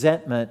and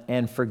resentment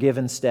and forgive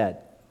instead.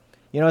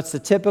 You know, it's the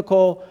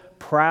typical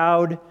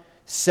proud,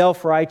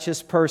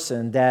 self-righteous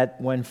person that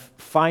when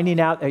finding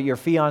out that your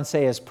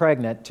fiancée is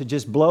pregnant, to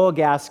just blow a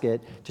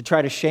gasket, to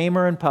try to shame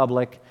her in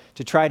public,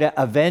 to try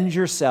to avenge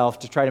yourself,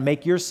 to try to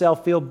make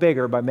yourself feel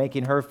bigger by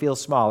making her feel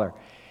smaller.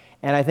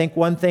 And I think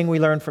one thing we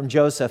learned from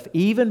Joseph,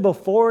 even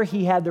before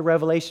he had the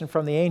revelation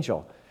from the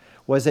angel,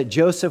 was that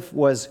Joseph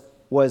was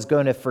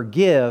going to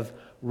forgive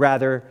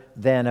rather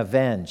than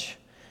avenge.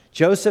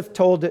 Joseph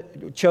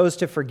chose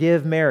to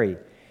forgive Mary.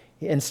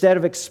 Instead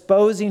of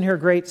exposing her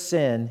great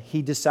sin,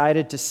 he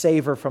decided to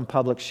save her from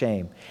public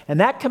shame. And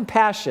that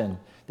compassion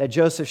that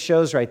Joseph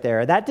shows right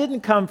there, that didn't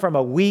come from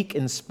a weak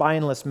and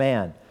spineless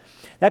man.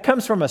 That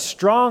comes from a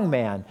strong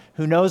man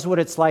who knows what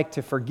it's like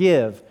to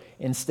forgive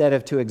instead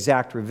of to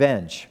exact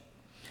revenge.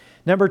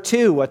 Number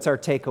two, what's our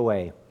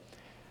takeaway?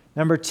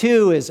 Number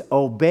two is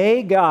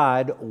obey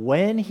God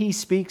when he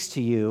speaks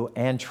to you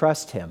and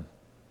trust him.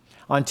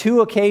 On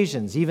 2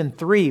 occasions, even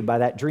 3 by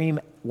that dream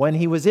when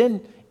he was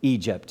in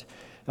Egypt,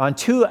 on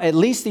 2, at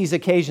least these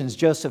occasions,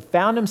 Joseph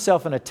found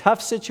himself in a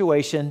tough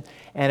situation,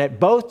 and at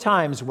both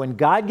times when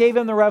God gave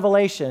him the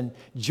revelation,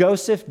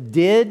 Joseph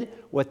did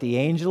what the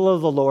angel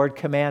of the Lord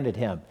commanded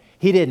him.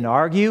 He didn't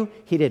argue,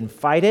 he didn't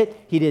fight it,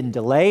 he didn't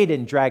delay, he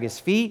didn't drag his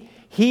feet.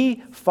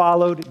 He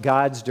followed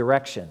God's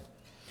direction.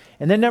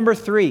 And then number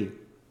 3,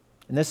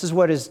 and this is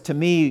what is, to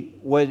me,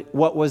 what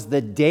was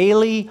the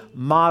daily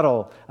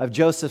model of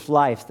Joseph's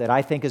life that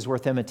I think is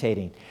worth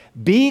imitating.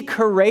 Be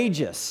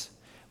courageous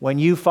when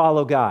you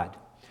follow God.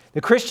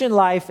 The Christian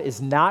life is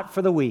not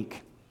for the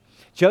weak.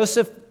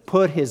 Joseph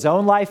put his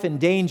own life in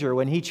danger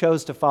when he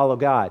chose to follow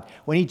God,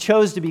 when he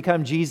chose to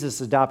become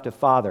Jesus' adoptive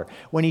father,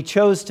 when he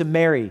chose to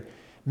marry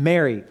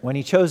Mary, when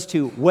he chose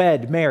to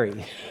wed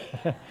Mary,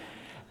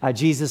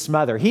 Jesus'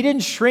 mother. He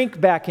didn't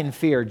shrink back in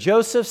fear.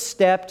 Joseph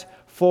stepped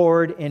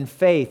forward in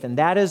faith, and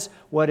that is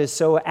what is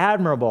so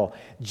admirable.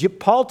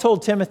 Paul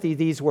told Timothy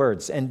these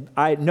words, and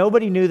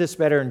nobody knew this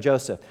better than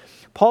Joseph.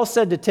 Paul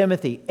said to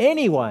Timothy,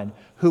 anyone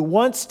who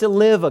wants to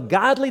live a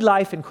godly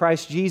life in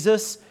Christ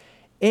Jesus,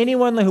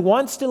 anyone who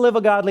wants to live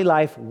a godly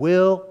life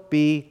will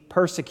be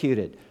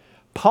persecuted.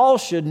 Paul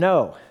should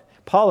know.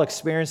 Paul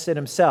experienced it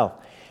himself.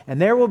 And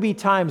there will be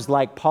times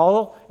like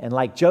Paul and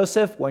like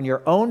Joseph when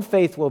your own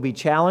faith will be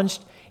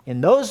challenged.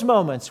 In those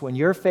moments when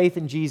your faith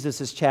in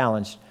Jesus is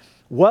challenged,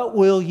 what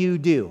will you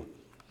do?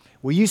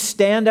 Will you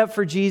stand up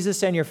for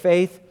Jesus and your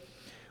faith?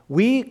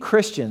 We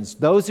Christians,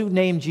 those who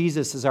name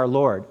Jesus as our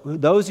Lord,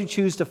 those who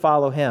choose to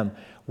follow him,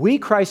 we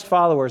Christ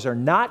followers are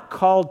not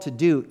called to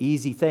do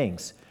easy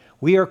things.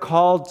 We are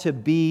called to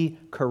be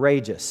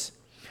courageous.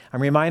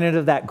 I'm reminded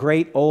of that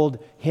great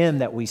old hymn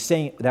that we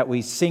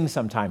sing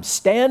sometimes.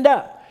 Stand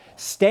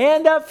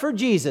up for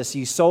Jesus,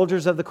 you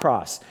soldiers of the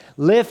cross.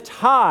 Lift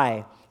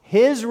high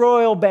his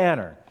royal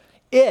banner.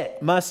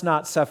 It must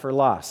not suffer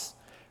loss.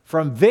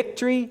 From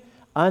victory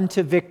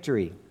unto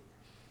victory.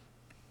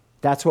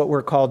 That's what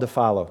we're called to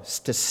follow,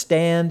 to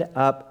stand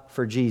up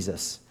for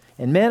Jesus.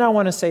 And men, I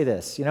want to say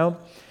this,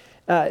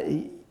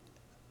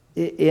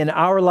 in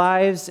our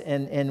lives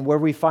and where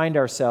we find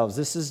ourselves,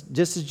 this is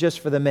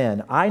just for the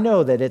men. I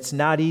know that it's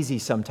not easy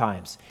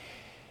sometimes.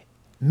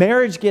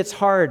 Marriage gets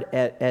hard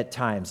at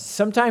times.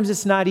 Sometimes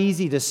it's not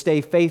easy to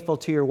stay faithful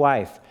to your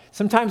wife.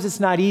 Sometimes it's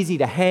not easy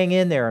to hang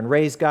in there and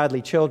raise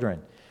godly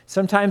children.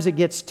 Sometimes it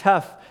gets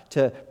tough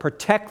to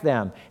protect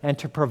them and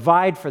to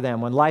provide for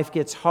them when life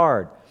gets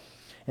hard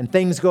and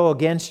things go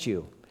against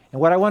you.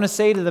 And what I want to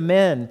say to the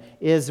men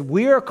is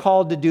we are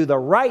called to do the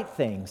right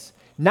things,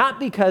 not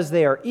because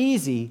they are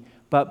easy,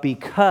 but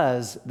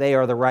because they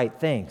are the right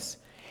things.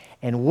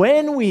 And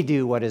when we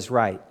do what is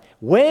right,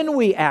 when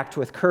we act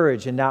with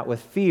courage and not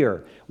with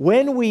fear,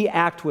 when we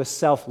act with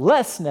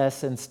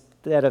selflessness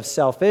instead of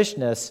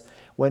selfishness,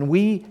 when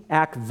we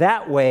act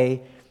that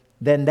way,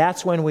 then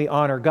that's when we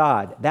honor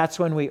God. That's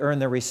when we earn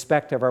the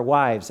respect of our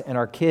wives and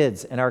our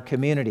kids and our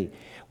community.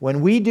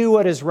 When we do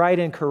what is right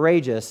and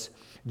courageous,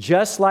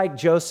 just like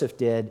Joseph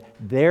did,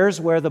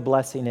 there's where the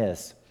blessing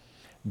is.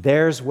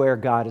 There's where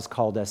God has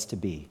called us to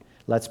be.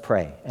 Let's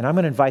pray. And I'm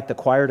going to invite the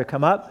choir to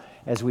come up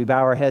as we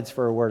bow our heads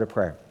for a word of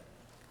prayer.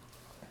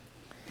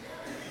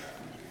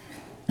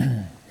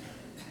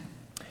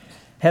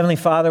 Heavenly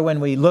Father, when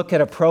we look at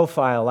a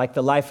profile like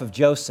the life of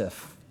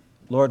Joseph,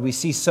 Lord, we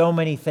see so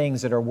many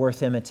things that are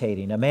worth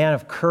imitating. A man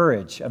of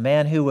courage, a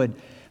man who would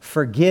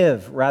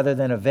forgive rather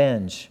than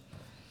avenge,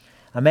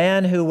 a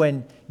man who,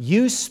 when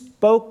you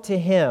spoke to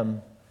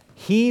him,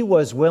 he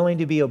was willing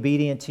to be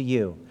obedient to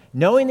you.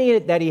 Knowing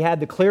that he had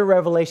the clear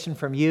revelation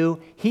from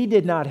you, he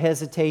did not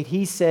hesitate.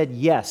 He said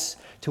yes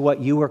to what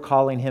you were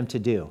calling him to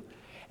do.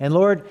 And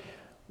Lord,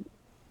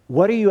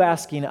 what are you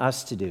asking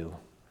us to do?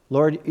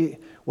 Lord,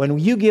 when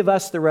you give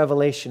us the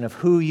revelation of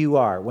who you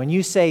are, when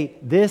you say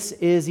this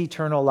is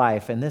eternal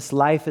life and this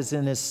life is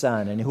in his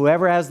Son, and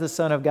whoever has the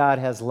Son of God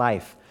has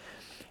life,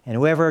 and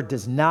whoever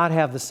does not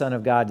have the Son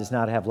of God does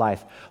not have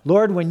life.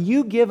 Lord, when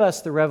you give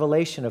us the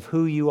revelation of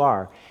who you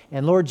are,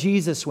 and Lord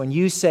Jesus, when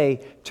you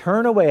say,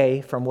 turn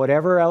away from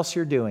whatever else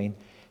you're doing,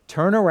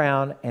 turn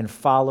around and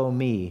follow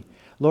me.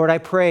 Lord, I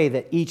pray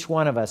that each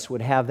one of us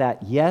would have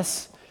that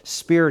yes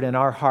spirit in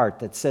our heart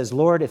that says,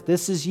 Lord, if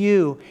this is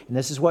you and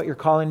this is what you're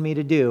calling me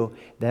to do,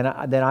 then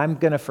I'm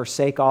going to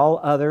forsake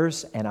all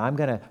others and I'm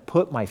going to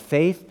put my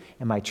faith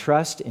and my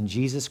trust in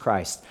Jesus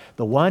Christ,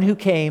 the one who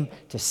came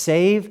to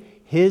save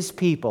his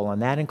people,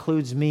 and that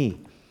includes me,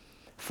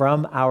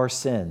 from our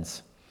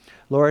sins.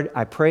 Lord,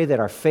 I pray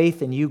that our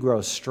faith in you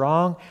grows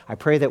strong. I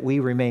pray that we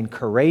remain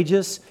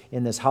courageous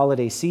in this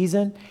holiday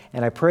season.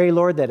 And I pray,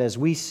 Lord, that as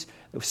we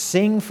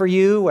sing for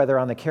you, whether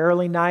on the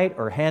caroling night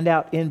or hand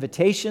out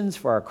invitations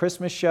for our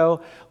Christmas show,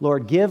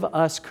 Lord, give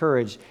us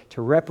courage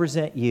to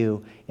represent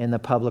you in the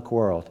public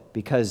world,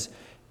 because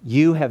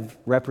you have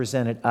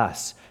represented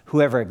us.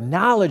 Whoever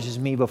acknowledges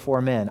me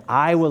before men,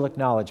 I will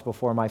acknowledge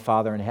before my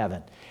Father in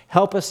heaven.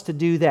 Help us to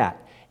do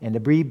that and to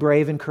be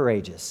brave and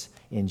courageous.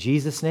 In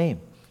Jesus' name,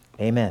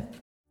 amen.